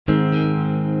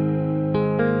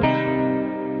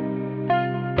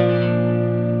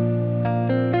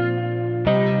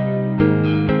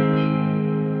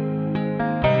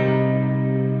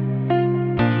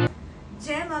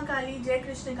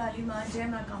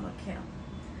Kamakhya.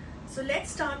 So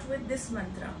let's start with this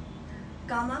mantra.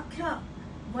 Kamakhya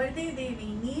Varde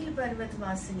Devi Neel Parvat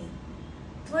Vasini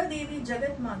Tva Devi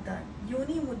Jagat Mata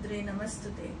Yoni Mudre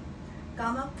Namastute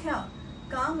Kamakhya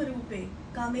Kam Rupe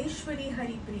Kameshwari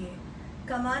Hari Priye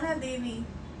Kamana Devi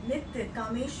Nitya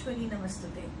Kameshwari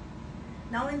Namastute.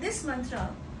 Now in this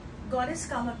mantra, Goddess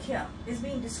Kamakhya is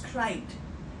being described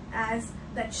as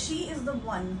that she is the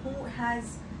one who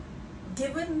has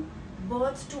given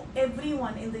birth to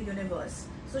everyone in the universe.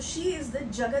 So she is the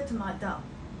Jagat Mata,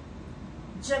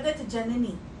 Jagat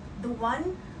Janani, the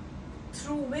one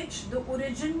through which the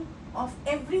origin of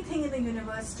everything in the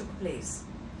universe took place.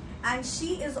 And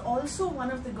she is also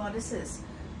one of the goddesses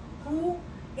who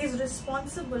is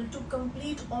responsible to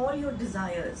complete all your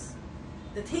desires.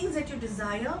 The things that you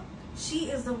desire,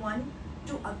 she is the one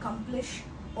to accomplish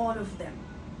all of them.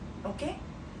 Okay?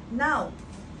 Now,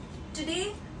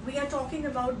 today we are talking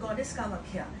about Goddess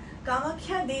Kamakhya.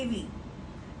 Kamakhya Devi.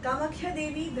 Kamakhya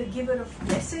Devi, the giver of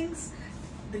blessings,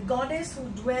 the goddess who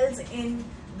dwells in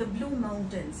the Blue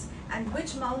Mountains. And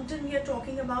which mountain we are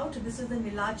talking about? This is the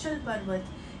Nilachal Parvat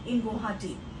in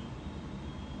Guwahati.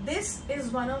 This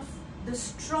is one of the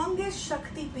strongest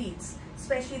Shakti Peeths,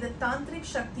 especially the Tantric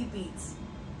Shakti Peeths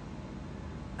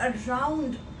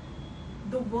around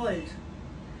the world.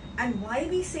 And why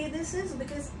we say this is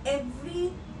because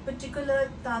every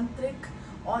particular Tantric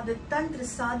or the Tantra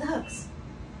Sadhaks,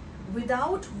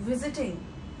 without visiting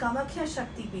Kamakhya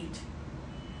Shakti Peeth,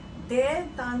 their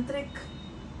Tantric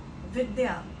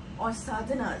Vidya or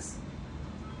sadhanas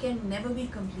can never be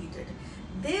completed.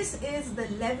 This is the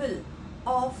level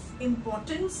of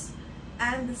importance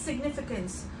and the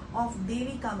significance of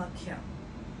Devi Kamakhya.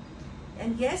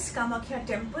 And yes, Kamakhya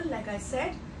temple, like I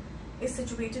said, is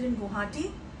situated in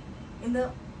Guwahati in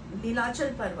the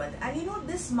Nilachal Parvat. And you know,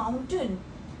 this mountain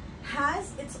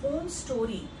has its own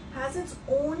story, has its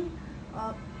own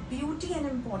beauty and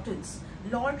importance.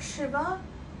 Lord Shiva,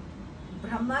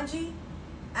 Brahmaji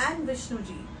and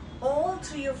Vishnuji, all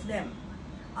three of them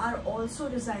are also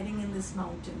residing in this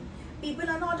mountain. People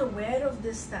are not aware of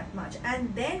this that much.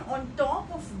 And then on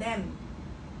top of them,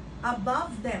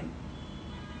 above them,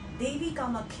 Devi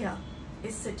Kamakhya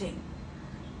is sitting.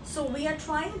 So we are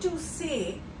trying to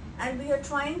say, and we are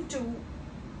trying to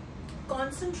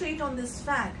concentrate on this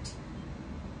fact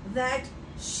that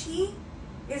she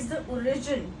is the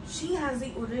origin, she has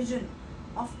the origin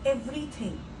of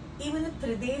everything, even the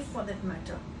Tridev for that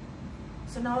matter.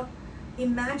 So now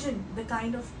imagine the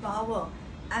kind of power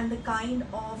and the kind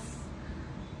of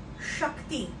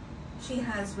Shakti she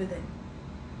has within,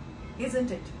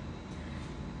 isn't it?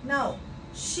 Now,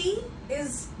 she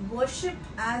is worshipped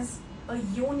as a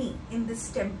yoni in this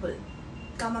temple,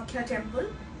 Kamakhya temple.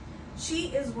 She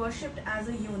is worshipped as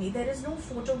a yoni. There is no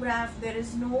photograph, there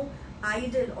is no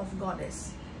idol of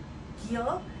goddess.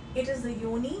 Here, it is the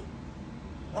yoni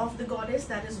of the goddess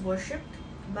that is worshipped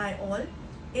by all.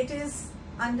 It is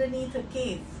underneath a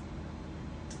cave.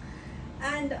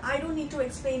 And I don't need to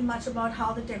explain much about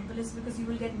how the temple is, because you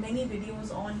will get many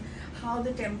videos on how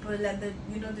the temple and the,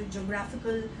 you know, the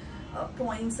geographical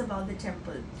points about the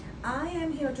temple. I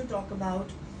am here to talk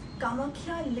about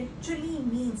Kamakhya. Literally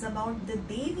means about the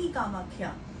Devi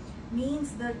Kamakhya,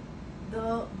 means the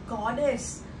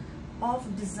goddess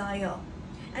of desire.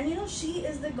 And you know, she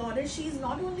is the goddess. She is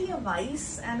not only a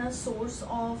vice and a source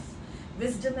of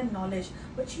wisdom and knowledge,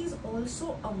 but she is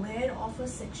also aware of her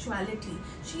sexuality.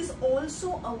 She is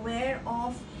also aware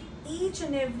of each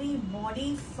and every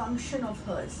body function of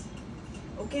hers.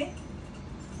 Okay,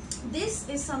 this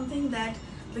is something that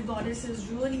the goddess is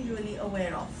really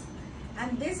aware of,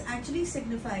 and this actually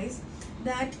signifies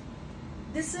that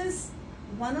this is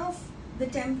one of the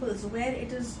temples where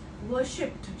it is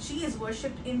worshipped. She is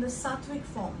worshipped in the Sattvic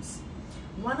forms,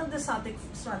 one of the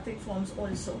Sattvic forms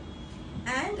also.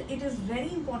 And it is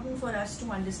very important for us to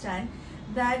understand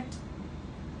that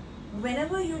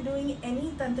whenever you're doing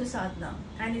any Tantra sadhana,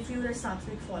 and if you're a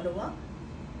Sattvic follower,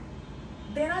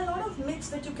 there are a lot of myths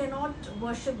that you cannot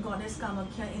worship Goddess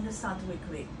Kamakhya in the Sattvic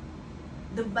way.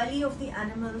 The bali of the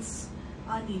animals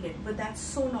are needed, but that's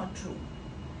so not true.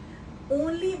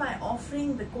 Only by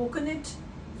offering the coconut,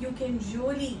 you can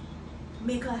really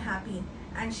make her happy,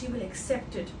 and she will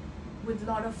accept it with a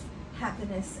lot of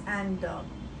happiness, and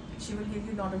she will give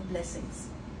you a lot of blessings.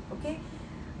 Okay,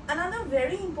 another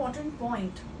very important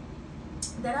point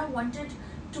that I wanted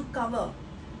to cover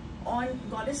on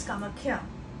Goddess Kamakhya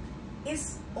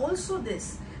is also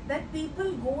this, that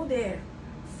people go there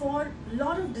for a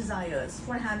lot of desires,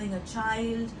 for having a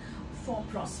child, for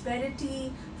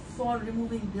prosperity, for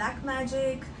removing black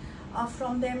magic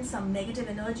from them, some negative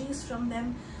energies from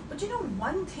them. But you know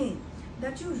one thing,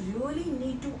 that you really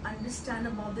need to understand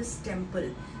about this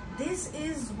temple. This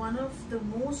is one of the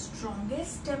most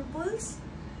strongest temples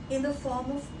in the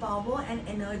form of power and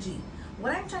energy.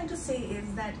 What I'm trying to say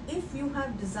is that if you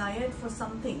have desired for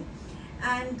something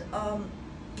and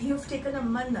you've taken a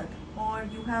mannat, or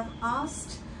you have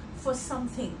asked for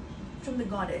something from the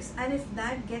goddess, and if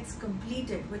that gets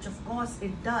completed, which of course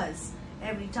it does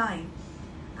every time,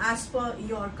 as per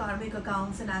your karmic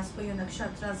accounts and as per your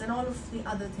nakshatras and all of the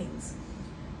other things,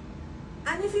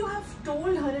 and if you have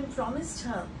told her and promised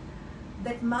her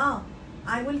that, Ma,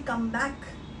 I will come back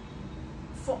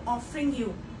for offering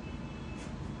you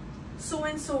so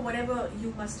and so, whatever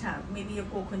you must have, maybe a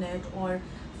coconut, or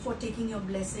for taking your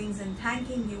blessings and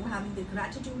thanking you, having the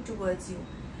gratitude towards you,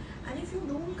 and if you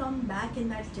don't come back in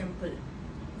that temple,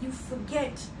 you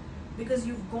forget because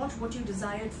you've got what you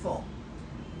desired for,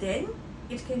 then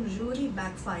it can really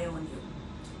backfire on you.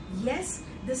 Yes,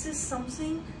 this is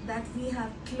something that we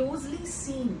have closely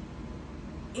seen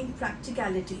in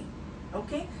practicality.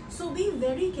 Okay, so be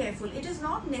very careful. It is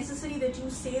not necessary that you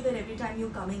say that every time you're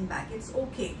coming back. It's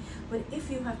okay. But if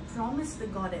you have promised the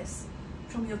goddess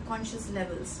from your conscious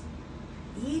levels,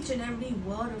 each and every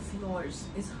word of yours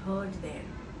is heard there.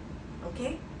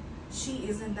 Okay, she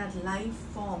is in that live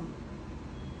form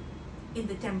in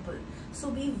the temple.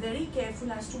 So be very careful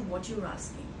as to what you're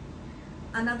asking.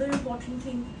 Another important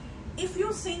thing, if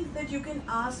you think that you can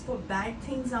ask for bad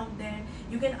things out there,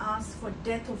 you can ask for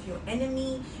death of your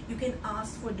enemy, you can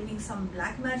ask for doing some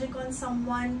black magic on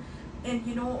someone, and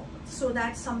you know, so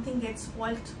that something gets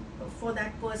spoilt for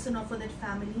that person or for that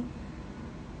family,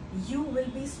 you will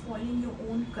be spoiling your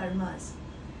own karmas.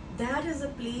 That is a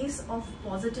place of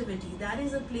positivity. That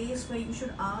is a place where you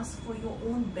should ask for your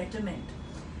own betterment.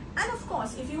 And of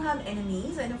course, if you have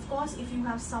enemies, and of course, if you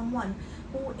have someone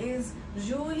who is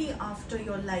really after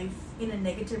your life in a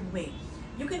negative way,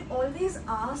 you can always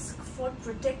ask for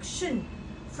protection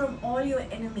from all your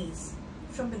enemies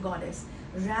from the goddess,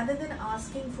 rather than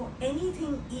asking for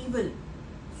anything evil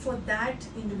for that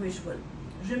individual.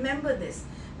 Remember this,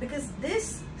 because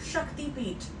this Shakti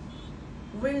Peeth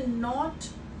will not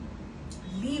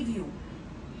leave you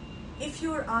if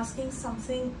you're asking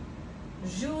something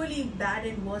really bad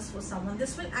and worse for someone.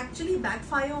 This will actually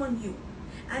backfire on you.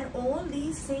 And all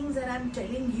these things that I'm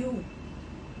telling you,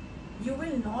 you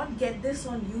will not get this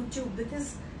on YouTube,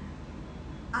 because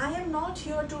I am not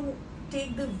here to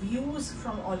take the views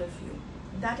from all of you.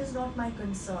 That is not my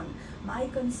concern. My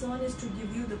concern is to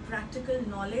give you the practical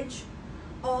knowledge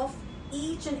of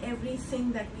each and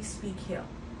everything that we speak here.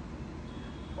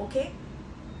 Okay?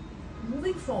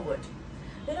 Moving forward,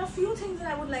 there are a few things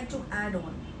that I would like to add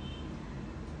on.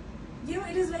 You know,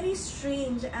 it is very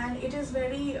strange, and it is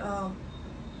very, I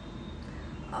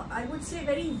would say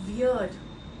very weird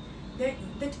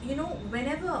that you know,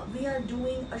 whenever we are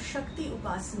doing a Shakti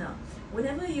Upasana,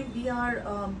 whenever we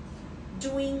are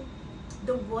doing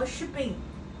the worshipping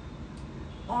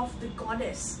of the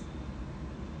goddess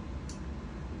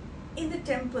in the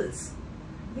temples,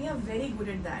 we are very good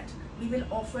at that. We will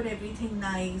offer everything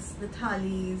nice, the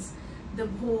thalis, the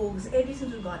bhogs, everything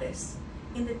to the goddess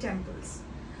in the temples.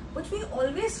 But we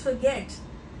always forget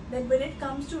that when it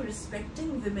comes to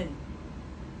respecting women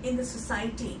in the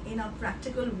society, in our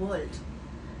practical world,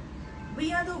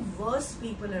 we are the worst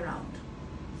people around.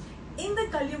 In the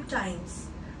Kali Yuga times,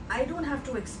 I don't have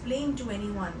to explain to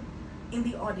anyone in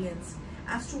the audience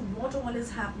as to what all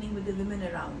is happening with the women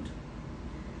around.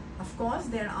 Of course,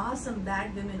 there are some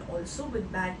bad women also, with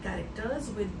bad characters,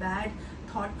 with bad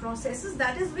thought processes.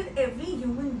 That is with every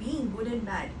human being, good and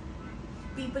bad.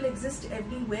 People exist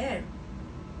everywhere.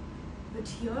 But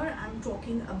here I'm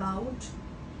talking about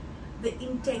the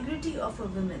integrity of a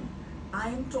woman. I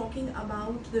am talking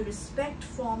about the respect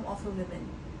form of a woman.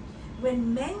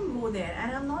 When men go there,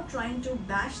 and I'm not trying to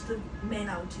bash the men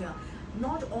out here,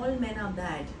 not all men are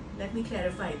bad, let me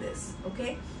clarify this,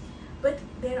 okay? But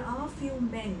there are few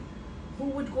men who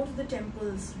would go to the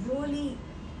temples, really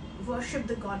worship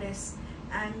the goddess,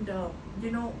 and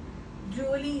you know,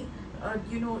 really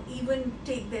you know, even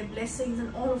take their blessings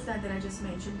and all of that I just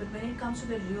mentioned. But when it comes to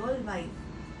the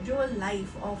real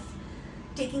life of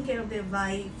taking care of their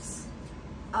wives,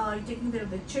 taking care of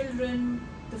their children,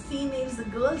 the females, the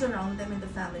girls around them in the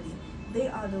family, they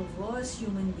are the worst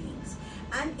human beings.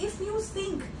 And if you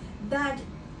think that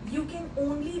you can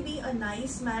only be a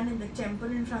nice man in the temple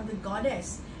in front of the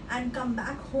goddess and come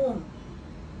back home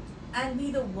and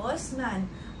be the worst man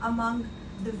among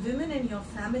the women in your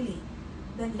family,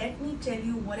 then let me tell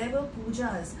you, whatever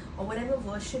pujas or whatever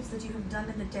worships that you have done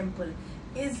in the temple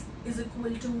is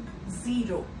equal to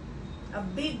zero, a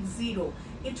big zero.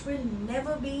 It will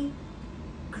never be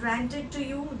granted to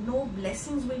you, no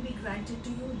blessings will be granted to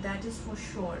you, that is for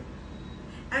sure.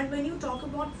 And when you talk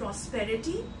about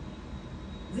prosperity,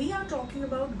 we are talking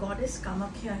about goddess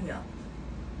Kamakhya here.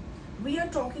 We are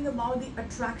talking about the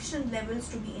attraction levels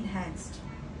to be enhanced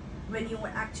when you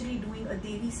are actually doing a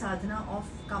Devi sadhana of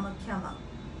Kamakhya Ma.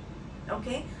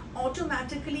 Okay,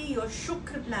 automatically your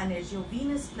Shukra planet, your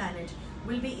Venus planet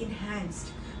will be enhanced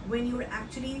when you are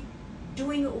actually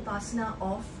doing upasana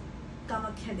of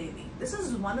Kamakhya Devi. This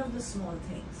is one of the small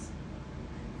things.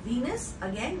 Venus,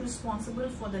 again, responsible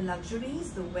for the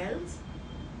luxuries, the wealth,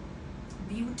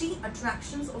 beauty,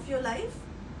 attractions of your life,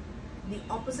 the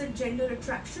opposite gender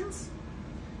attractions.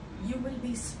 You will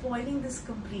be spoiling this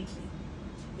completely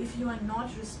if you are not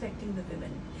respecting the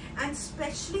women. And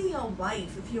especially your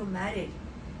wife, if you're married,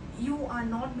 you are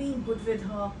not being good with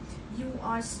her, you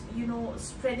are,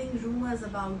 spreading rumors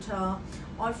about her,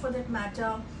 or for that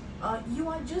matter, you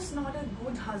are just not a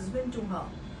good husband to her.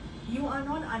 You are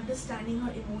not understanding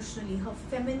her emotionally, her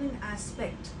feminine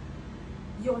aspect.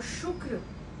 Your Shukra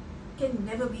can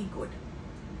never be good.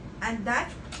 And that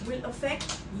will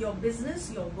affect your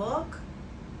business, your work,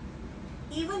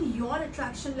 even your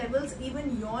attraction levels,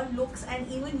 even your looks, and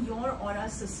even your aura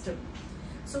system.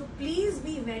 So please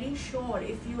be very sure,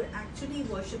 if you are actually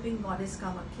worshipping goddess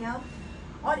Kamakhya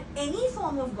or any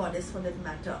form of goddess for that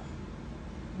matter,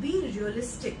 be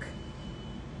realistic.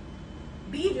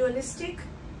 Be realistic,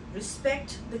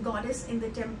 respect the goddess in the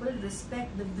temple,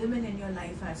 respect the women in your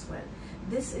life as well.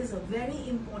 This is a very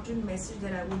important message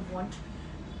that I would want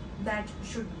that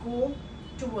should go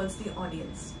towards the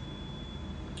audience.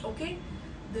 Okay?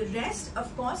 The rest,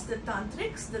 of course, the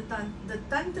tantrics, the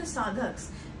tantra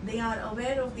sadhaks, they are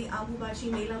aware of the Ambubachi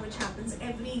Mela, which happens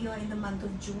every year in the month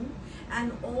of June,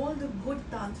 and all the good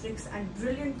tantrics and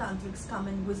brilliant tantrics come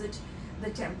and visit the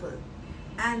temple.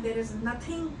 And there is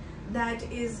nothing that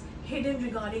is hidden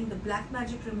regarding the black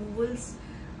magic removals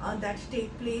that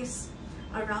take place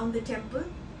around the temple,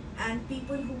 and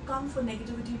people who come for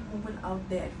negativity removal out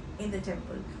there in the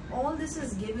temple. All this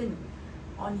is given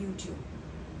on YouTube.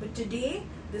 But today,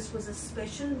 this was a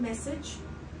special message.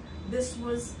 This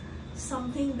was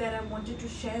something that I wanted to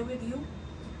share with you,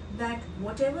 that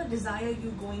whatever desire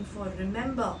you're going for,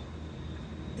 remember,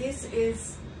 this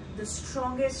is the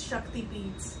strongest Shakti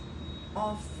Peeths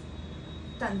of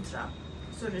Tantra.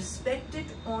 So respect it,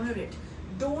 honor it.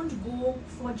 Don't go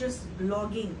for just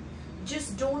blogging.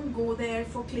 Just don't go there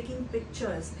for clicking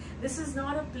pictures. This is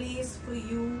not a place for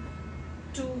you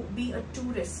to be a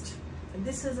tourist.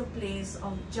 This is a place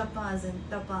of japas and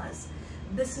tapas.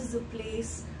 This is a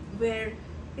place where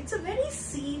it's a very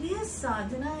serious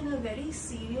sadhana and a very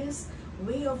serious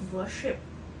way of worship.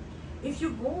 If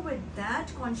you go with that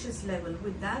conscious level,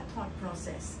 with that thought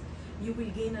process, you will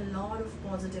gain a lot of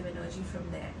positive energy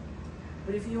from there.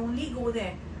 But if you only go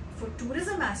there for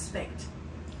tourism aspect,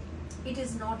 it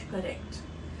is not correct.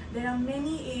 There are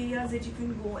many areas that you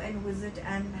can go and visit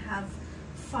and have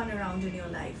fun around in your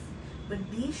life. But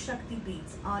these Shakti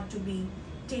Peeths are to be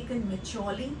taken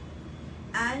maturely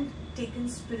and taken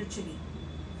spiritually,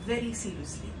 very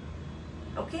seriously.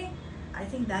 Okay, I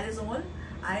think that is all.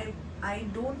 I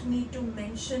don't need to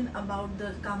mention about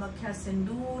the Kamakhya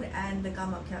Sindoor and the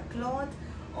Kamakhya cloth.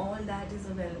 All that is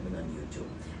available on YouTube.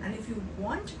 And if you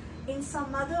want, in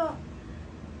some other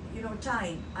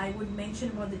time, I would mention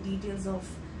about the details of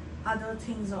other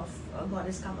things of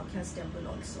Goddess Kamakhya's temple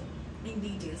also, in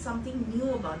detail, something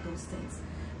new about those things,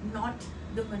 not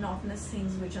the monotonous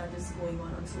things which are just going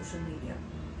on social media.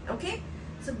 Okay,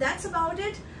 so that's about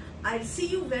it. I'll see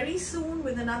you very soon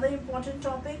with another important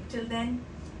topic. Till then,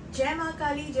 Jai Ma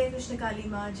Kali, Jai Krishna Kali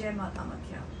Ma, Jai Ma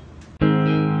Kamakhya.